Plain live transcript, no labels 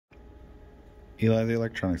Eli the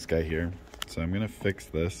electronics guy here. So I'm going to fix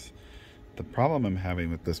this. The problem I'm having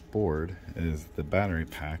with this board is the battery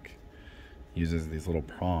pack uses these little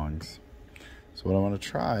prongs. So what I want to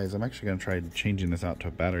try is I'm actually going to try changing this out to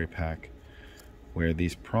a battery pack where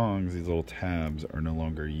these prongs, these little tabs, are no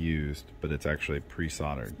longer used, but it's actually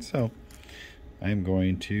pre-soldered. So I'm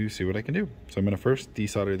going to see what I can do. So I'm going to first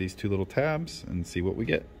desolder these two little tabs and see what we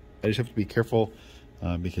get. I just have to be careful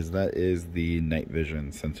because that is the night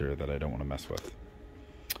vision sensor that I don't want to mess with.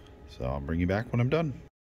 So I'll bring you back when I'm done.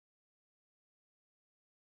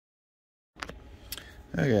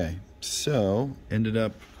 Okay, so ended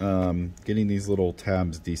up getting these little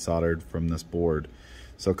tabs desoldered from this board.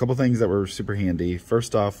 So a couple things that were super handy.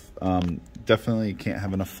 First off, definitely can't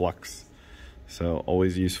have enough flux. So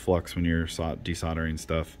always use flux when you're desoldering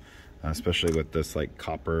stuff, especially with this like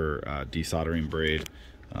copper desoldering braid.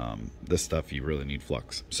 This stuff you really need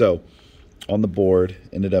flux. So on the board,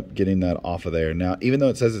 ended up getting that off of there. Now, even though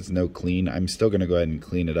it says it's no clean, I'm still going to go ahead and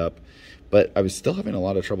clean it up. But I was still having a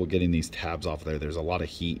lot of trouble getting these tabs off there. There's a lot of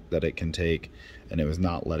heat that it can take, and it was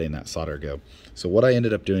not letting that solder go. So what I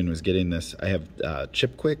ended up doing was getting this. I have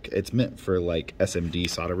Chip Quick. It's meant for like SMD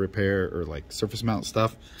solder repair or like surface mount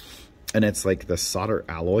stuff. And it's like the solder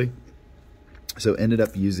alloy. So ended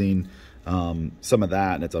up using some of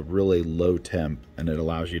that, and it's a really low temp, and it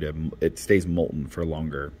allows you to, it stays molten for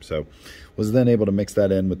longer. So was then able to mix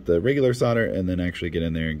that in with the regular solder and then actually get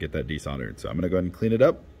in there and get that desoldered. So I'm going to go ahead and clean it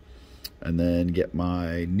up and then get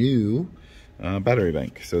my new battery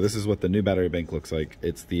bank. So this is what the new battery bank looks like.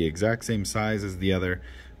 It's the exact same size as the other,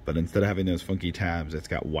 but instead of having those funky tabs, it's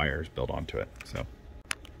got wires built onto it. So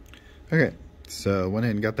okay, so went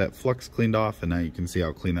ahead and got that flux cleaned off, and now you can see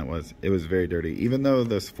how clean that was. It was very dirty. Even though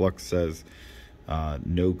this flux says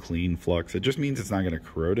no clean flux, it just means it's not going to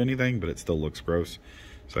corrode anything, but it still looks gross.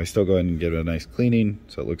 So I still go ahead and give it a nice cleaning,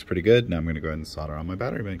 so it looks pretty good. Now I'm going to go ahead and solder on my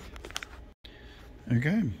battery bank.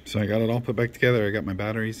 Okay, so I got it all put back together. I got my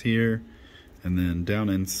batteries here, and then down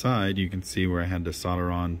inside you can see where I had to solder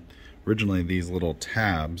on. Originally these little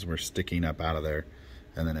tabs were sticking up out of there,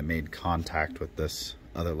 and then it made contact with this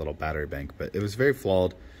other little battery bank, but it was very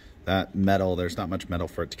flawed. That metal, there's not much metal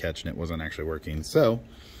for it to catch, and it wasn't actually working. So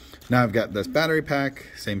now I've got this battery pack,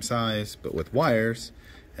 same size, but with wires,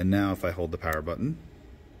 and now if I hold the power button,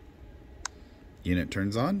 unit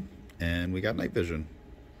turns on, and we got night vision.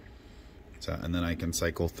 So, and then I can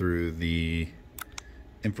cycle through the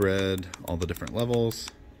infrared, all the different levels,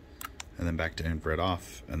 and then back to infrared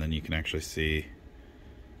off, and then you can actually see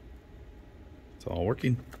it's all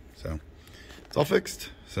working. So it's all fixed.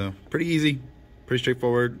 So pretty easy, pretty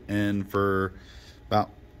straightforward, and for about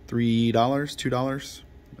 $3,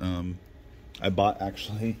 $2, I bought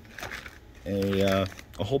actually a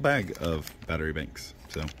whole bag of battery banks.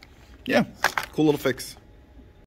 So yeah, cool little fix.